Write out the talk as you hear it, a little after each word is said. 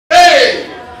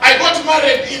got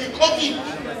married in COVID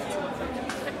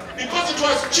because it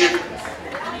was cheap.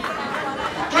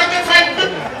 25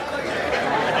 people.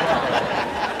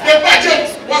 The budget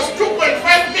was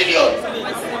 2.5 million.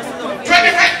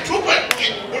 25, 2.5.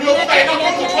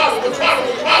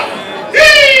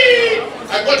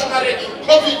 I got married in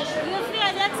COVID.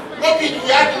 COVID, we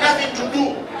had nothing to do.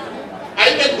 I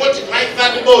even got my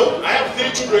third born. I have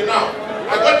 3 children now.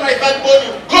 I got my third born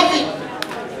in COVID.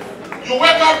 You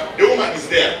wake up, the woman is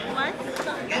there.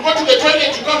 You go to the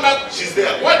toilet, you come back, she's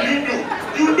there. What do?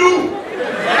 You do.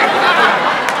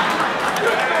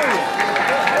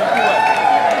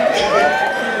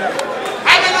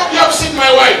 How many of you have seen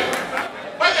my wife?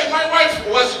 But my wife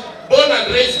was born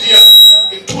and raised here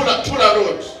in Tula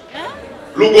Road.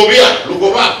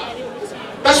 Lugova.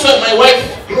 That's where my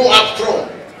wife grew up from.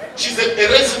 She's a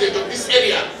resident of this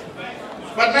area.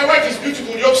 But my wife is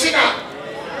beautiful. You have seen her.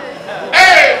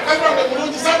 Hey, that's why the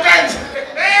Muhangi sometimes.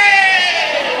 Hey!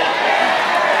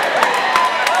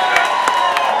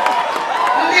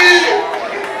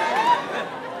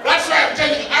 That's why I'm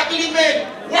telling you, ugly men,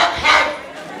 work hard.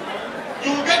 You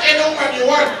will get any woman you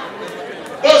want.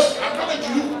 Boss, I'm talking to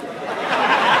you.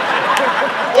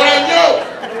 But I know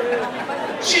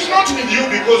she's not with you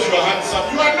because you are handsome.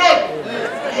 You are not.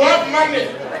 You have money.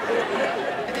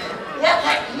 Work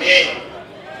hard. Me.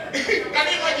 Can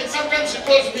you imagine? Sometimes she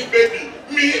calls me baby.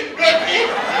 Me,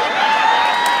 baby.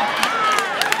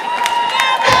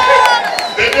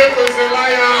 The devil is a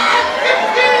liar.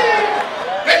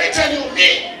 Let me tell you,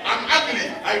 me, I'm ugly.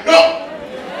 I know.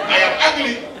 I am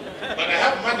ugly, but I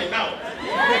have money now.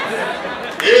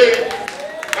 Yeah.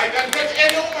 I can get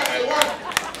any woman I want.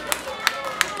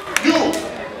 You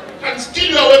can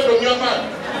steal you away from your man,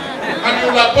 and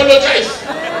you will apologize.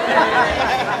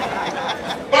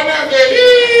 But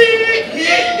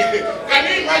can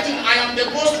you imagine I am the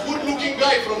most good-looking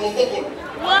guy from Ombokolo?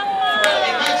 Now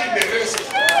imagine the rest.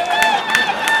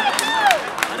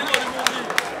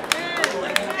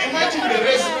 Imagine the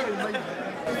rest.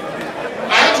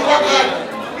 I have to work hard.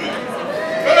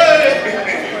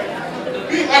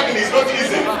 Being ugly is not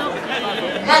easy.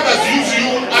 Mothers use you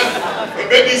as a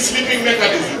baby sleeping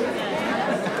mechanism.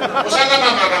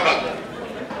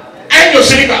 And your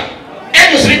sleeper.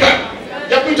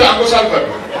 Uncle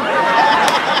Salvador.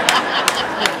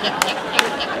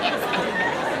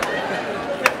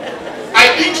 I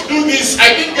didn't do this.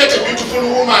 I didn't get a beautiful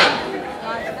woman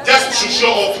just to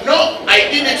show off. No, I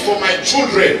did it for my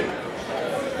children.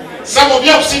 Some of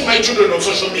you have seen my children on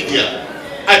social media.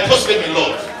 I post them a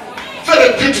lot.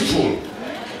 Very beautiful.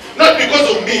 Not because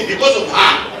of me, because of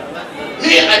her.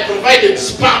 Me, I provided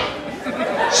sperm.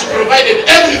 She provided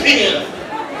everything else.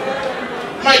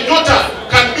 My daughter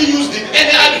can be used in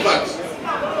any advert.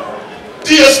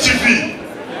 DSTV.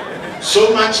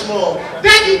 So much more.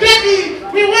 Daddy,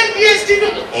 we want DSTV.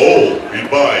 Oh, we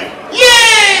buy.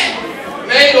 Yeah!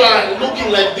 Now you are looking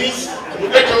like this. You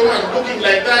get a woman looking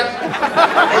like that.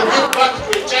 You give back to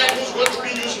a child who's going to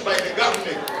be used by the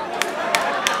government.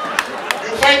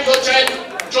 You find your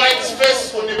child's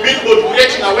face on a billboard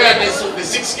creating awareness of the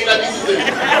 6 killer diseases.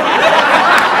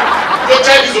 Your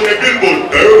child is on a billboard.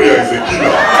 Diarrhea is a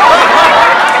killer.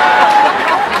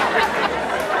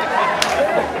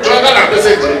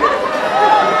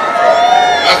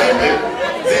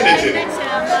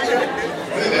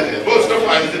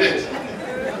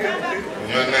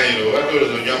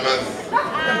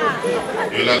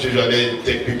 You'll have to usually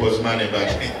take people's money back.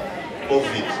 Off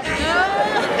it.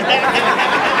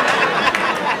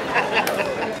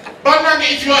 But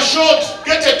if you are short,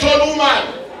 get a tall woman.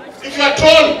 If you are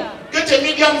tall, get a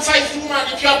medium-sized woman.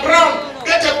 If you are brown,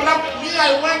 get a black. Me,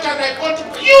 I went and I got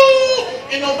you.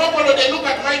 In Ombokolo, they look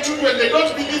at my children, they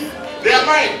don't believe they are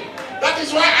mine. That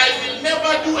is why I will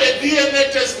never do a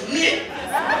DNA test. Me.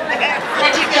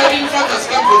 What if their real fathers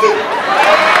come for them?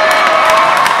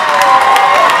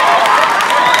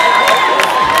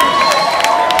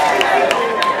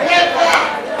 Never.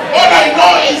 All I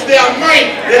know is they are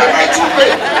mine. They are my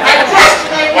children. I trust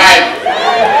my wife.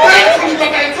 Thankfully,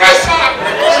 but I trust her.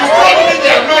 She told me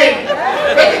they are mine.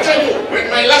 Let me tell you, when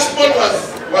my last born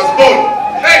was born,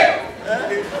 hey,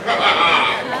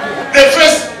 the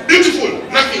face, beautiful,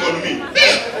 nothing on me.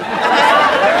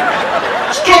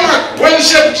 Stomach,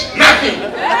 well-shaped, nothing.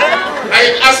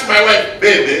 I asked my wife,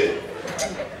 baby,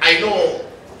 I know,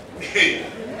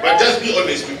 but just be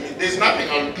honest with me. There's nothing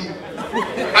I'll do.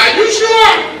 Are you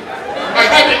sure?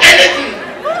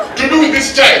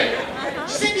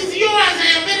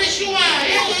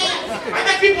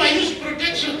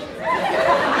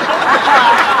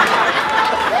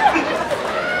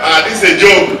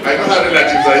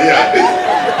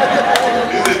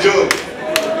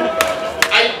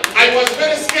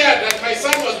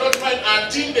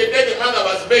 until the day the mother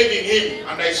was bathing him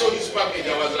and I saw his package.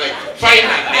 I was like,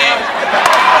 finally.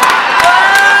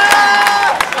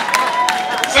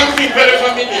 Something very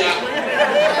familiar.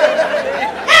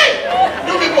 Hey,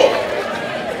 you people.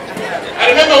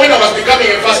 I remember when I was becoming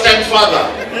a first-time father.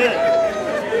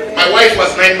 My wife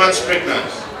was 9 months pregnant.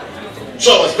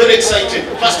 So I was very excited.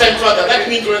 First-time father, that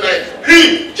means when I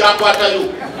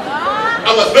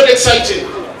was very excited.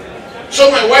 So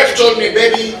my wife told me,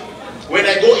 baby, when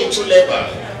I go into labor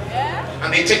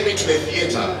and they take me to the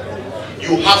theater,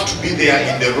 you have to be there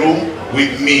in the room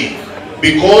with me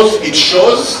because it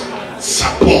shows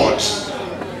support.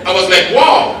 I was like,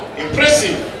 wow,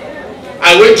 impressive.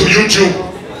 I went to YouTube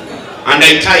and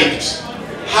I typed,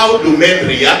 how do men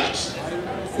react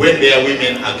when their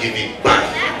women are giving birth?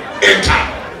 Enter.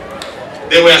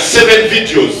 There were 7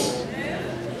 videos.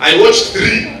 I watched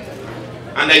 3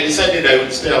 and I decided I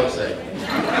would stay outside.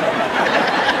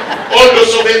 All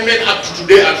those of them men up to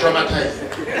today are traumatized.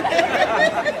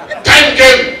 Time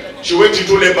came, she went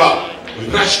into labor.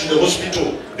 We rushed to the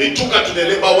hospital. They took her to the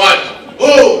labor ward.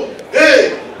 Oh,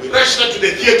 hey, we rushed her to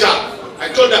the theater.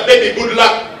 I told her, baby, good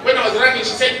luck. When I was running,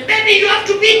 she said, baby, you have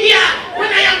to be here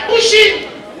when I am pushing.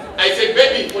 I said,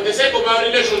 baby, for the sake of our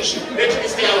relationship, let me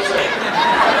stay outside.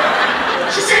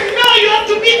 She said, no, you have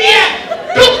to be there.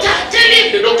 Doctor, tell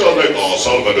him. The doctor was like, oh,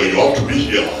 Salvador, you have to be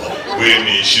here when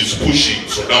she's pushing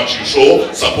so that you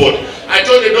show support. I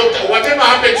told the doctor, whatever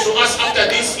happens to us after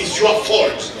this is your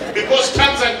fault because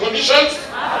terms and conditions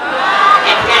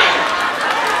apply.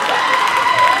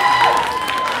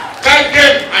 Time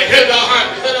came, I held her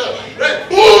hand. He said,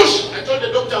 push. I told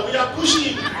the doctor, we are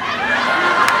pushing.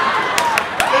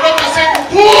 The doctor said,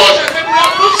 push. I said, we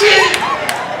are pushing.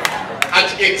 At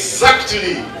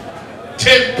exactly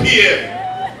 10 p.m.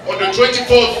 on the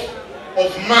 24th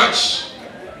of March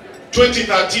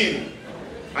 2013,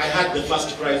 I had the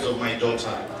first prize of my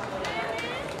daughter.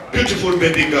 Beautiful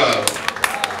baby girl.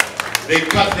 They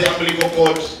cut the umbilical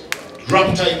cord,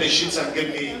 wrapped her in the sheets and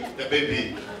gave me the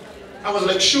baby. I was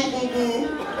like, shoo boo boo.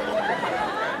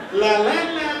 La la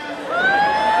la.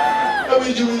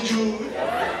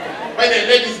 By the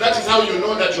ladies, that is how you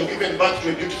know that you've given birth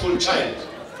to a beautiful child.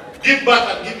 Give birth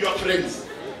and give your friends.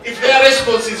 If their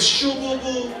response is shoo boo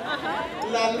boo,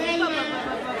 la la la,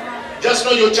 just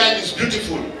know your child is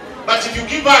beautiful. But if you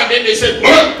give her and then they say,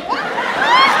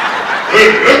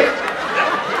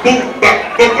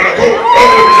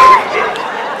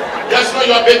 just know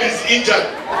your baby is injured.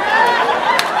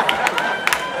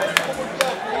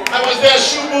 I was there,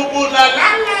 shoo boo boo, la la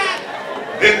la.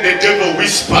 Then the devil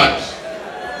whispered,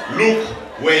 look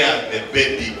where the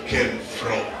baby came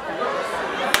from.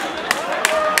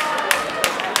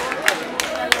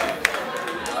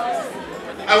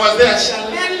 I was there,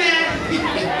 shalala.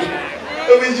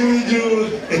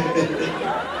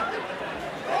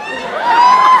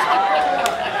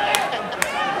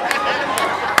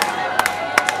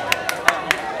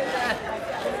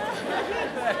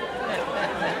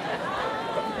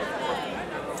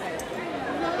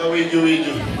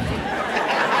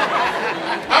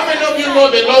 How many of you know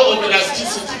the law of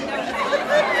elasticity?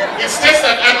 It states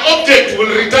that an object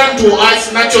will return to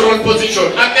its natural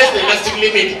position unless the elastic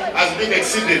limit has been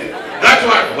exceeded. That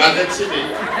one was exceeded.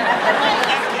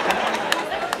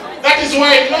 That is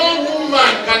why no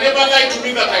woman can ever lie to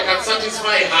me that I can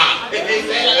satisfy her. It is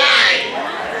a lie.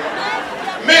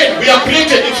 Men, we are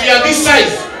created, if we are this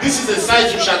size, this is the size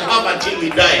you shall have until we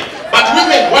die. But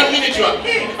women, 1 minute you are,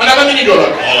 another minute you are,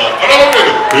 another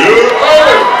minute.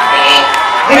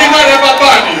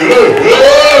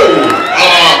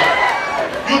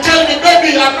 You tell me,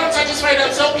 baby, I'm not satisfied. I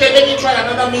say, okay, let me try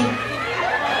another minute.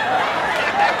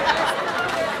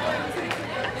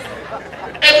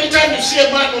 Every time you see a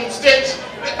man on stage,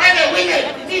 by the women,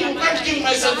 you can't kill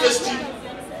my self-esteem.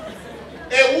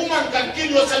 A woman can kill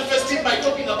your self-esteem by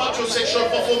talking about your sexual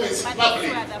performance in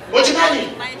public. What you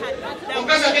mean?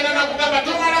 Because again, I'm going to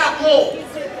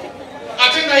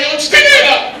attend a yacht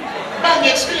together. But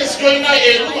the experience going on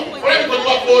a room, already got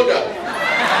what border.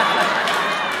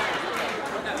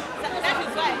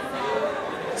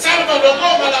 Salvador, no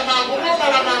malamango, no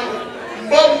malamango.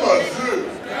 Bomba,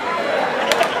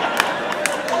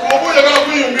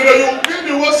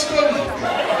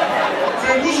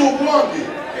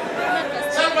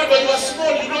 Salvador, you are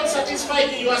small, you don't satisfy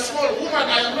me, you are small. Woman,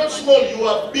 I am not small, you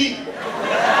are big.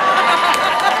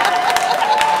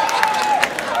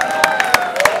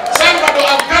 Salvador,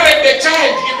 I've carried the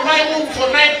child in my womb for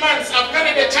 9 months. I've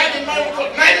carried the child in my womb for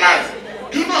 9 months.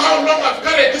 Do you know how long I've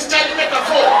carried this child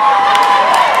metaphor?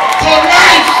 For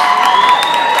life.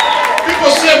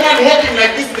 people see a man walking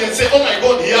like this, they say, oh my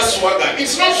God, he has swagger.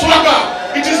 It's not swagger.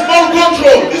 It is ball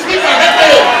control. These things are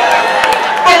happening.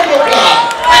 Thank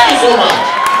you so much.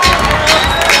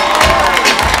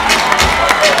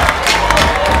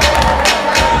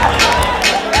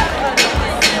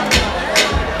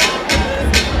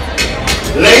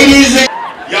 Ladies and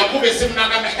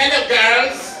hello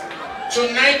girls,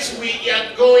 tonight we are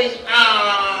going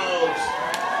out.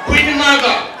 Queen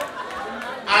Mother,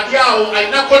 Adiao,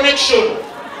 aina connection.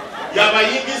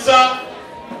 Yabayingiza,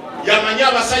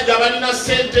 yamanya basajja balina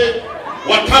sente,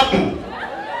 watabu.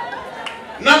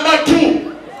 Number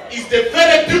 2 is the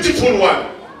very beautiful one.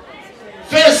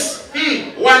 Face,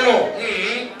 wano.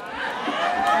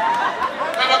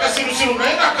 Kabakasirusiru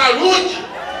naenda kalungi.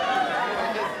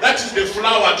 That is the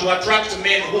flower to attract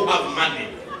men who have money.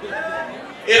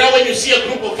 Era when you see a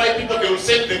group of 5 people, they will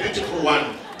send the beautiful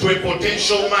one to a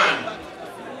potential man.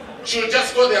 She will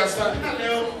just go there and start,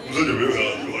 hello.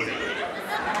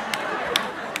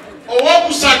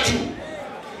 Owabusatu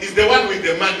is the one with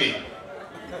the money.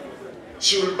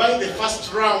 She will buy the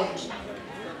first round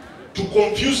to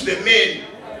confuse the men.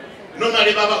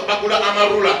 Normally, bakula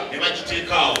amarula,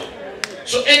 nebajitekao.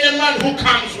 So any man who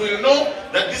comes will know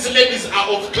that these ladies are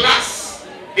of class.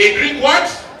 They drink what?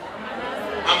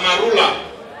 Amarula.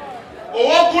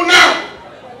 Owokuna,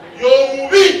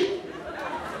 yomubi,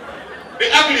 the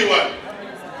ugly one.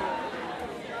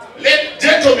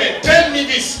 Gentlemen, tell me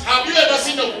this. Have you ever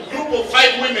seen a group of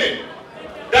 5 women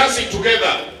dancing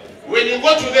together? When you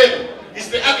go to them, it's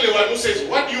the ugly one who says,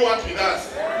 what do you want with us?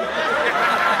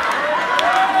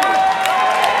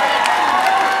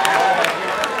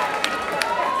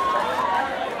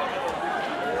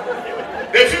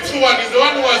 The 5th one is the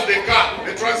one who has the car,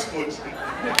 the transport.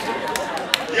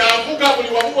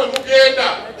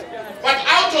 But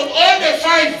out of all the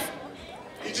 5,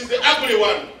 it is the ugly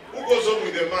one who goes on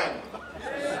with the man.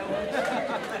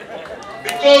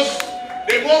 Because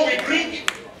the more we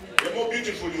drink, the more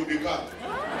beautiful you become.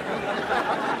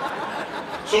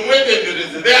 So when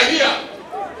they are here,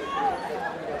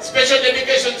 special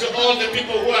dedication to all the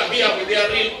people who are here with their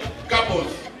real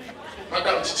couples.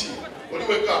 Madam Chichi, when you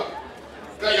wake up,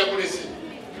 Kaya polisi,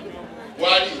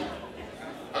 wali,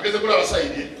 ageze kula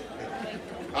wasaidi,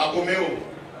 agomeo.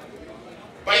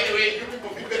 By the way, you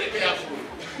people be very careful.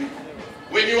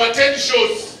 When you attend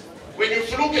shows, when you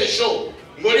fluke a show,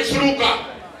 ngoli fluka,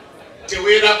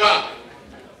 teweraga,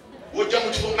 woja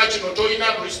mutifunga chino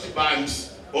toina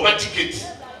wristbands, over tickets.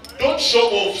 Don't show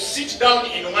off. Sit down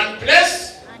in one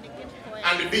place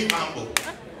and be humble.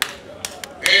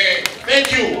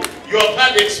 Thank you. You have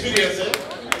had experience.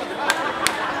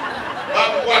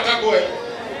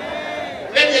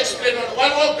 Let me explain.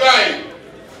 One more guy,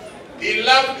 he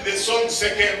loved the song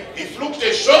second. He fluked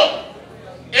a show,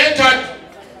 entered,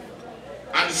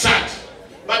 and sat.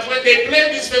 But when they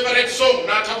played his favorite song,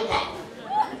 Natabuka,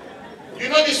 you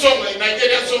know the song, like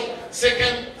Nigerian song,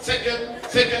 second, second,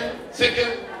 second,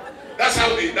 second. That's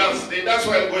how they dance. They dance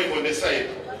while going on the side.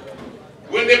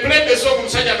 When they played the song,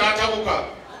 Msaja Natabuka,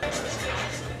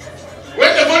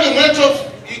 when the volume went off,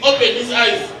 he opened his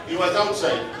eyes. He was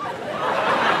outside.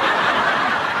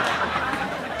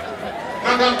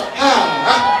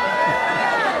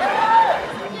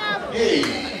 Hey,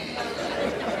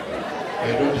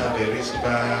 I don't have a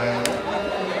wristband.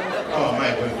 How am I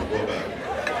going to go back?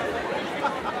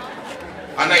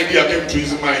 An idea came to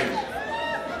his mind.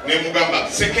 Nemugamba,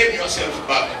 second yourself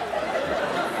back.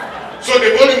 So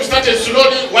the volume started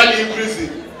slowly while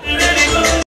increasing.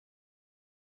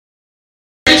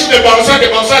 The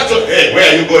bouncer told, hey, where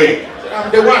are you going? I'm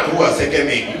the one who was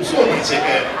seconding. You saw me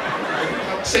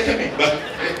seconding, but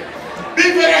be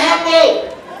very humble.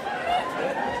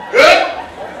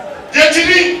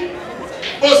 Gently,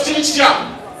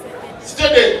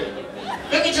 steady.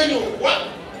 Let me tell you,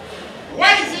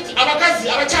 why is it,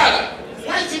 Abachala,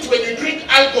 why is it when you drink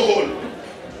alcohol,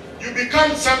 you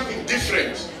become something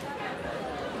different?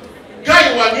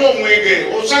 Guy wanyomwege,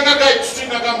 Osanga guy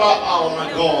Tsutinagamba, oh my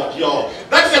God, yo.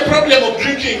 That's the problem of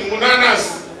drinking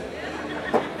munanas.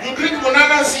 You drink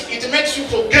munanas, it makes you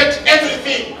forget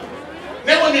everything.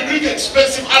 Then when you drink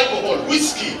expensive alcohol,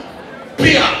 whiskey,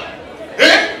 beer,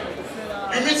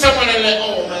 you meet someone and like,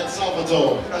 oh man,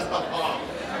 Salvador.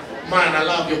 Man, I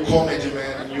love your comedy,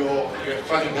 man. You're a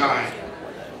funny guy.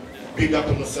 Big up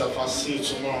on yourself, I'll see you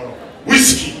tomorrow.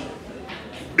 Whiskey,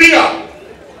 beer.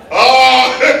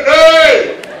 Oh,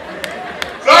 hey!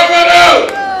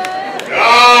 Salvador!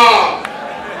 Yeah!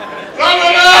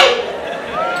 Salvador!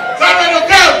 Salvador,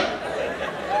 come!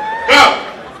 Come!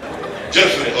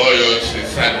 Jeffrey Oyos is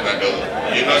Salvador.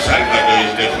 You know Salvador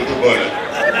is the footballer.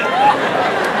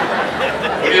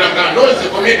 What do you know? No, he's a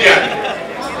comedian.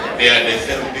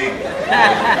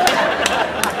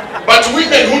 But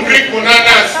women who drink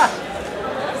bananas,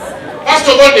 first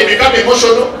of all, they become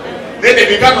emotional, then they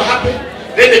become happy,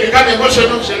 then they become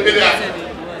emotional. She'll be there.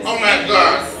 Oh my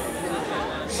God.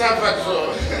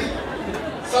 Salvador.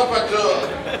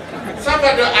 Salvador.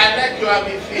 Salvador, I like your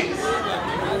happy face.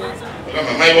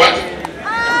 My what?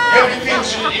 Everything,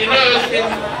 you know,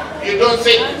 you don't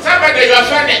say, Salvador, you are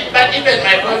funny, but even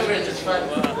my boyfriend is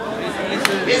funny.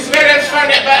 It's very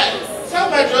funny, but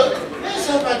Salvador,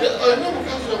 Salvador, oh no,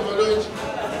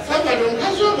 Salvador,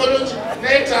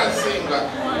 Nathan singer.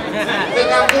 They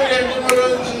can do them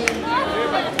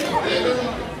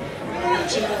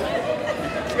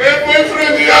hey,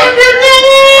 boyfriend,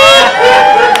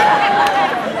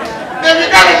 they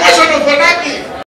become emotional for nothing.